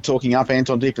we might be talking up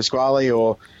Anton De Pasquale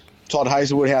or Todd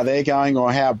Hazelwood, how they're going,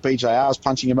 or how BJR is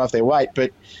punching above their weight.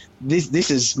 But this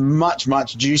is much,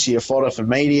 much juicier fodder for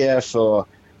media, for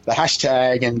the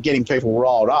hashtag, and getting people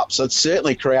riled up. So it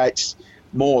certainly creates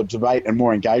more debate and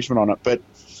more engagement on it. But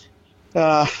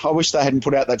I wish they hadn't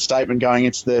put out that statement going,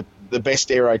 it's the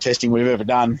best aero testing we've ever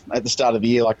done at the start of the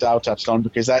year, like Dale touched on,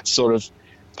 because that's sort of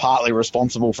partly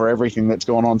responsible for everything that's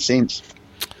gone on since.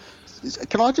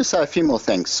 Can I just say a few more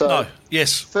things?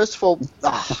 Yes. First of all,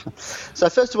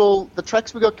 the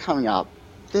tracks we've got coming up,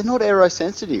 they're not aero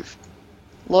sensitive.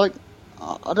 Like,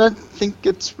 I don't think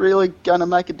it's really going to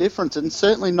make a difference, and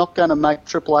certainly not going to make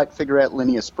Triple Eight figure out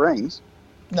linear springs.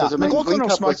 No, McLaughlin will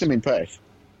smoke them in Perth.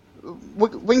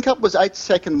 Whincup was 8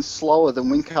 seconds slower than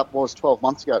Whincup was 12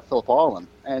 months ago at Phillip Island,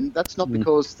 and that's not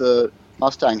because the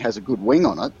Mustang has a good wing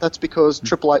on it. That's because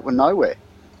Triple Eight were nowhere.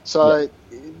 So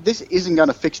this isn't going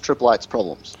to fix Triple Eight's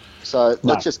problems. So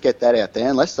let's just get that out there.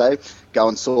 Unless they go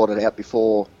and sort it out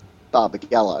before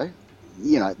Barbagallo,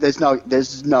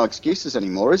 there's no excuses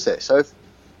anymore, is there? So if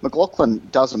McLaughlin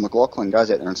does a McLaughlin,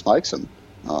 goes out there and smokes them,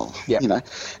 and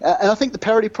I think the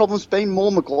parity problem's been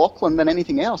more McLaughlin than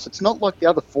anything else. It's not like the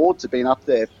other Fords have been up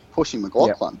there pushing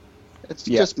McLaughlin. Yep. It's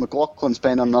just McLaughlin's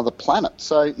been on another planet.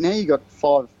 So now you've got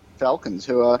 5 Falcons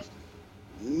who are,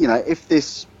 if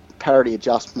this parity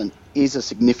adjustment is a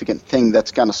significant thing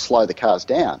that's going to slow the cars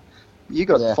down, you've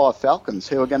got 5 Falcons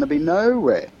who are going to be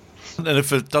nowhere. And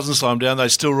if it doesn't slow them down, they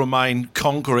still remain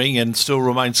conquering and still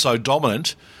remain so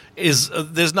dominant.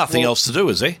 There's nothing else to do,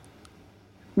 is there?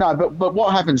 No, but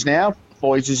what happens now,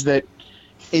 boys, is that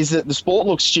the sport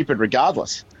looks stupid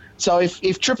regardless. So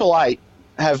if Triple Eight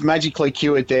have magically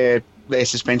cured their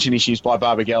suspension issues by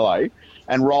Barbagallo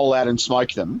and roll out and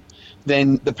smoke them,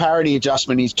 then the parity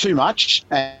adjustment is too much,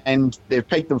 and they've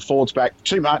peaked the Fords back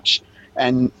too much,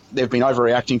 and they've been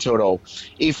overreacting to it all.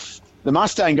 If the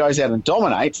Mustang goes out and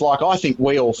dominates, like I think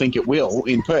we all think it will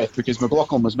in Perth, because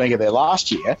McLaughlin was mega there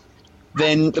last year,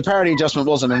 then the parity adjustment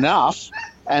wasn't enough,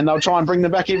 and they'll try and bring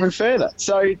them back even further.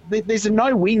 So there's a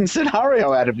no-win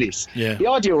scenario out of this. Yeah. The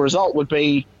ideal result would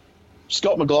be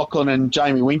Scott McLaughlin and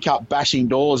Jamie Whincup bashing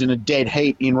doors in a dead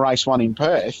heat in race 1 in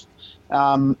Perth.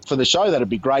 For the show, that'd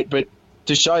be great, but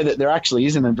to show that there actually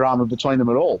isn't a drama between them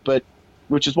at all, but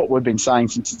which is what we've been saying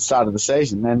since the start of the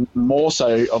season, and more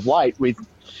so of late with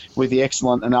the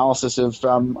excellent analysis of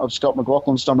Scott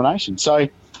McLaughlin's domination. So,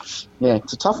 yeah,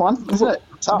 it's a tough one, isn't it?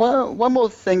 Tough. Well, one more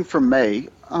thing from me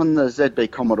on the ZB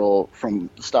Commodore from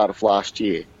the start of last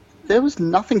year. There was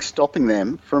nothing stopping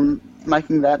them from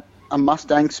making that a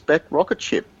Mustang spec rocket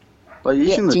ship by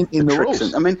using the tricks.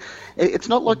 Rules. I mean, it's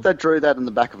not like they drew that in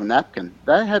the back of a napkin.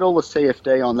 They had all the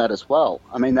CFD on that as well.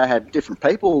 I mean, they had different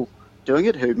people doing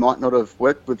it who might not have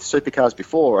worked with supercars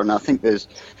before, and I think there's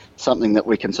something that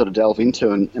we can sort of delve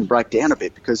into and break down a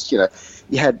bit, because you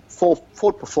had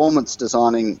Ford Performance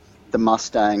designing the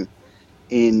Mustang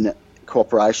in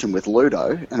cooperation with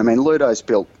Ludo, and I mean Ludo's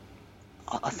built,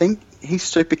 I think his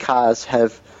supercars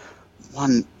have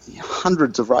won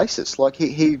hundreds of races. Like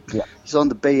he's on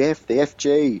the BF, the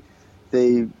FG,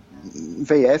 the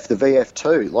VF, the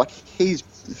VF2. Like he's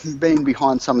been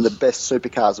behind some of the best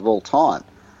supercars of all time.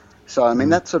 So, I mean,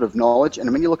 that sort of knowledge. And,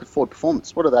 I mean, you look at Ford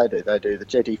Performance. What do? They do the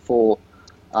GT4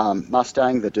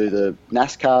 Mustang. They do the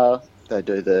NASCAR. They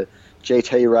do the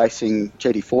GT racing,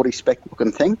 GT40 spec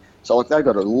looking thing. So, like, they've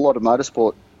got a lot of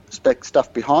motorsport spec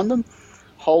stuff behind them.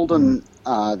 Holden,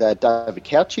 they had David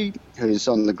Cauchi, who's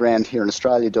on the ground here in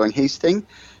Australia doing his thing.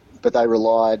 But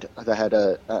they had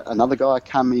another guy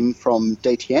come in from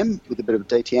DTM with a bit of a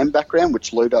DTM background,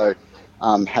 which Ludo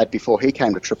had before he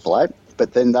came to Triple Eight.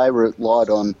 But then they relied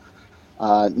on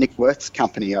Nick Worth's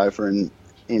company over in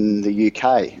the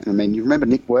UK. And I mean, you remember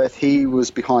Nick Worth? He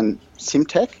was behind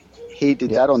Simtech. He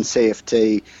did that on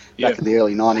CFD back in the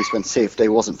early 90s when CFD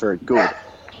wasn't very good.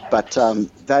 But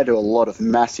they do a lot of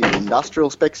massive industrial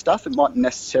spec stuff. It mightn't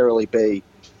necessarily be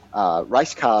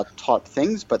race car type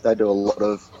things, but they do a lot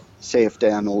of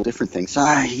CFD and all different things. So,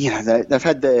 they've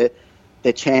had their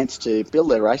chance to build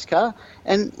their race car.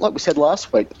 And like we said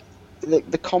last week,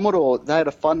 the Commodore, they had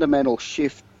a fundamental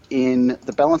shift in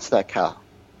the balance of that car.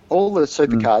 All the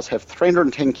supercars have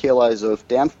 310 kilos of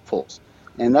downforce,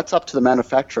 and that's up to the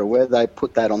manufacturer where they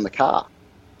put that on the car.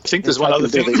 I think there's one other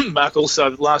thing, Mark.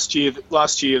 Also, last year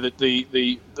that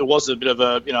there was a bit of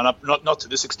a not to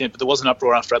this extent, but there was an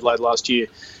uproar after Adelaide last year,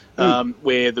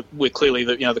 where clearly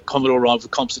the Commodore arrived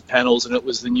with composite panels, and it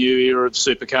was the new era of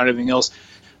supercar and everything else.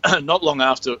 Not long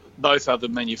after, both other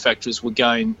manufacturers were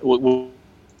granted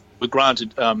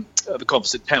the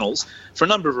composite panels for a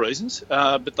number of reasons,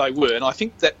 but they were, and I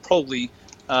think that probably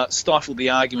stifled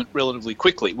the argument relatively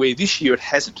quickly, where this year it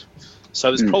hasn't. So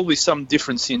there's probably some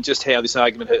difference in just how this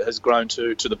argument has grown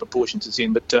to the proportions it's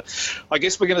in. But I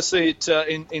guess we're going to see it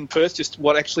in Perth, just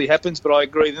what actually happens. But I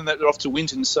agree then that they're off to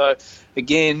Winton. So,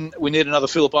 again, we need another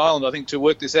Phillip Island, I think, to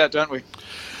work this out, don't we?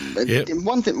 Yep.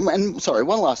 One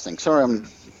last thing. Sorry, I'm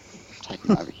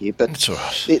taking over here. But it's all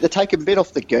right. They're taking a bit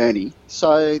off the gurney.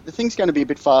 So the thing's going to be a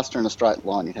bit faster in a straight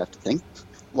line, you'd have to think.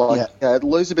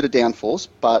 Lose a bit of downforce,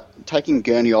 but taking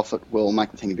gurney off it will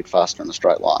make the thing a bit faster in a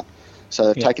straight line. So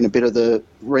they've taken a bit of the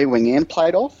rear wing end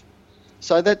plate off.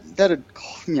 So that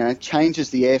changes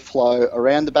the airflow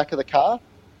around the back of the car.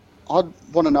 I'd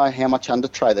want to know how much under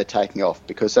tray they're taking off,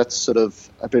 because that's sort of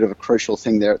a bit of a crucial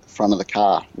thing there at the front of the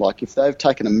car. Like if they've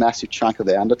taken a massive chunk of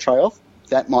their under tray off,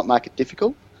 that might make it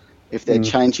difficult. If they're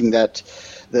changing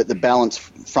the balance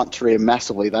front to rear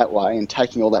massively that way and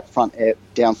taking all that front air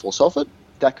downforce off it,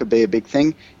 that could be a big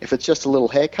thing. If it's just a little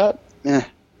haircut,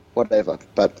 whatever.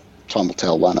 But time will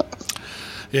tell, won't it?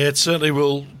 Yeah, it certainly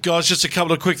will. Guys, just a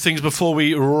couple of quick things before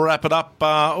we wrap it up.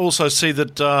 Also see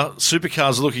that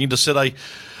Supercars are looking to set a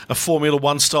Formula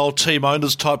One style team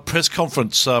owners type press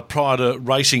conference prior to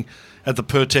racing at the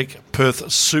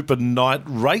Perth Super Night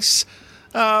race.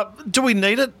 Do we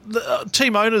need it?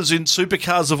 Team owners in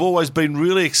supercars have always been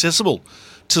really accessible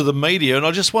to the media, and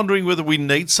I'm just wondering whether we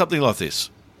need something like this.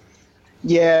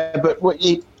 Yeah, but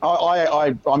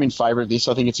I'm in favour of this.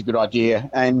 I think it's a good idea.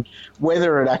 And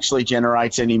whether it actually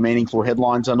generates any meaningful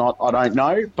headlines or not, I don't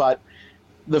know. But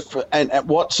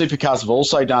what supercars have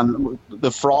also done,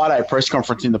 the Friday press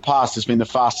conference in the past has been the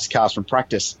fastest cars from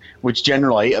practice, which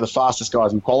generally are the fastest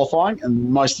guys in qualifying and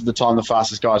most of the time the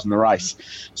fastest guys in the race.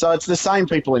 So it's the same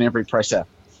people in every presser.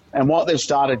 And what they've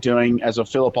started doing as of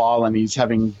Phillip Island is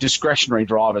having discretionary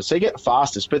drivers. So you get the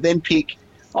fastest, but then pick,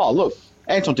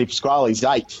 Anton De Pasquale's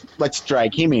 8th. Let's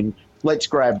drag him in. Let's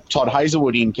grab Todd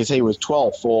Hazelwood in because he was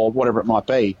 12th or whatever it might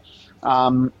be.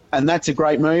 And that's a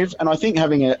great move. And I think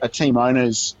having a team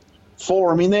owners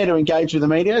forum in there to engage with the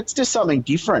media, it's just something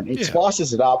different. It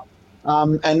spices it up.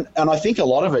 And I think a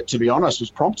lot of it, to be honest,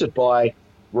 was prompted by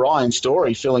Ryan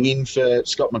Story filling in for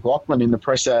Scott McLaughlin in the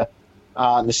presser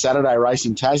the Saturday race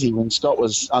in Tassie when Scott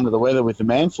was under the weather with the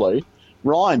man flu.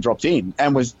 Ryan dropped in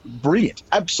and was brilliant,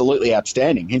 absolutely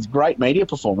outstanding. He's a great media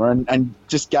performer and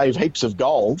just gave heaps of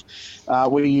gold.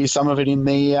 We used some of it in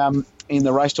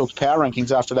the Race Talks Power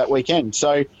Rankings after that weekend.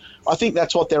 So I think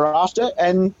that's what they're after.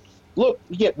 And look,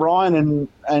 you get Ryan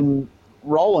and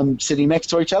Roland sitting next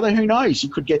to each other. Who knows? You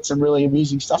could get some really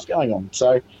amusing stuff going on.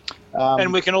 So.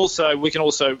 And we can also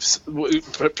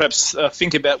perhaps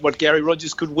think about what Gary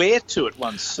Rogers could wear to it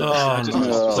once. I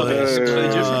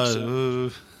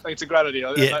think it's a great idea,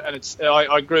 and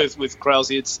I agree with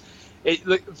Krause.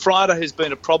 Friday has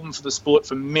been a problem for the sport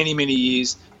for many, many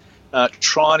years,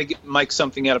 trying to make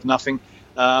something out of nothing.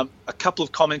 A couple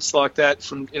of comments like that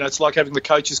from it's like having the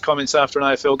coaches' comments after an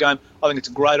AFL game. I think it's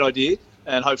a great idea,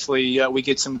 and hopefully we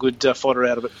get some good fodder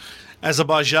out of it.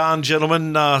 Azerbaijan,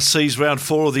 gentlemen, sees round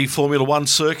 4 of the Formula One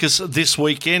circus this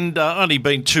weekend. Only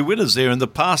been 2 winners there in the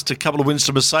past, a couple of wins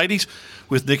to Mercedes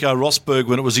with Nico Rosberg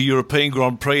when it was a European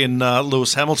Grand Prix and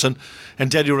Lewis Hamilton.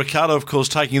 And Daniel Ricciardo, of course,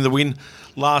 taking the win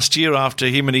last year after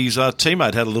him and his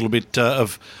teammate had a little bit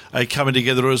of a coming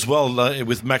together as well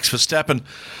with Max Verstappen.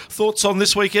 Thoughts on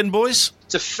this weekend, boys?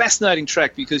 It's a fascinating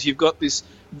track because you've got this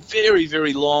very,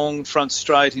 very long front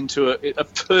straight into a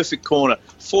perfect corner.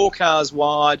 4 cars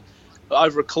wide,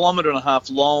 over 1.5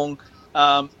 kilometres long,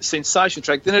 sensational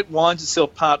track. Then it winds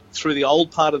itself through the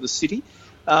old part of the city.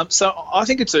 So I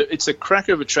think it's a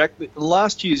cracker of a track.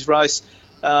 Last year's race,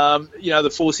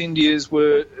 the Force Indias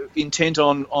were intent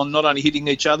on not only hitting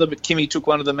each other, but Kimi took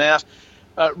one of them out.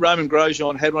 Romain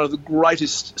Grosjean had one of the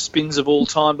greatest spins of all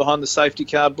time behind the safety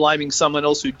car, blaming someone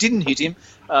else who didn't hit him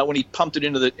when he pumped it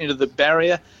into the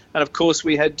barrier. And of course,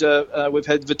 we've had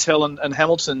Vettel and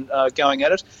Hamilton going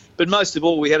at it. But most of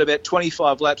all, we had about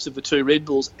 25 laps of the 2 Red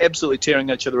Bulls absolutely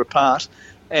tearing each other apart,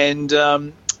 and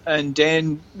Dan,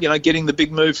 getting the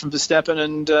big move from Verstappen,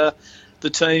 and the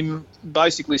team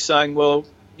basically saying, "Well,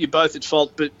 you're both at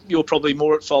fault, but you're probably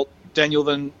more at fault, Daniel,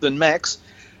 than Max."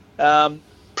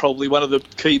 Probably one of the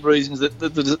key reasons that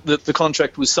the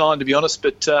contract was signed, to be honest.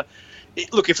 But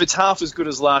look, if it's half as good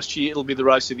as last year, it'll be the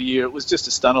race of the year. It was just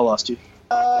a stunner last year.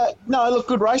 No, look,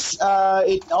 good race.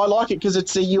 I like it because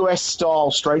it's a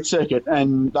US-style street circuit,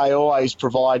 and they always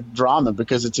provide drama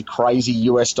because it's a crazy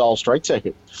US-style street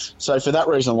circuit. So for that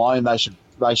reason alone,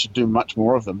 they should do much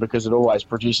more of them because it always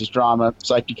produces drama,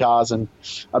 safety cars, and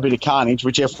a bit of carnage,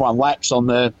 which F1 lacks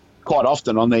quite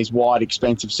often on these wide,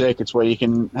 expensive circuits where you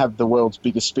can have the world's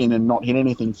biggest spin and not hit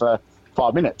anything for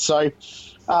 5 minutes. So,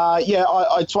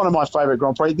 it's one of my favourite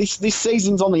Grand Prix. This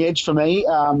season's on the edge for me.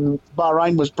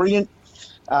 Bahrain was brilliant.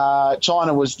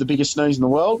 China was the biggest snooze in the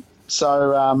world.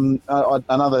 So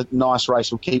another nice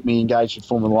race will keep me engaged with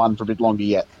Formula One for a bit longer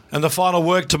yet. And the final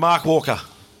word to Mark Walker.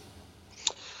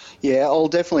 Yeah, I'll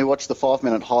definitely watch the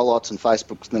 5-minute highlights on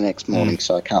Facebook the next morning,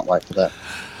 so I can't wait for that.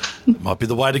 Might be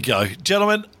the way to go.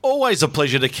 Gentlemen, always a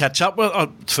pleasure to catch up.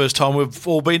 Well, first time we've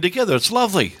all been together. It's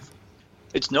lovely.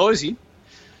 It's noisy.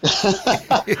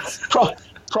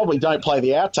 Probably don't play the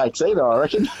outtakes either, I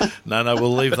reckon. No,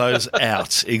 we'll leave those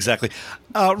out. Exactly.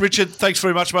 Richard, thanks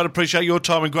very much, mate. Appreciate your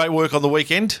time and great work on the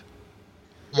weekend.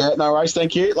 Yeah, no worries.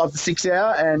 Thank you. Love the 6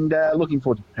 hour and looking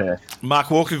forward to Perth. Mark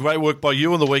Walker, great work by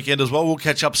you on the weekend as well. We'll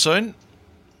catch up soon.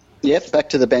 Yep, back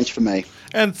to the bench for me.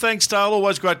 And thanks, Dale.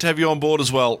 Always great to have you on board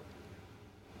as well.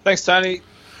 Thanks, Tony.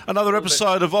 Another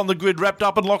episode of On the Grid wrapped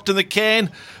up and locked in the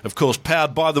can. Of course,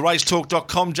 powered by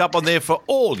theracetalk.com. Jump on there for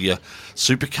all your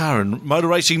supercar and motor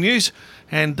racing news.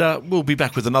 And we'll be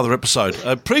back with another episode,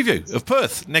 a preview of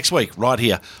Perth next week, right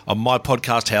here on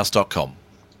mypodcasthouse.com.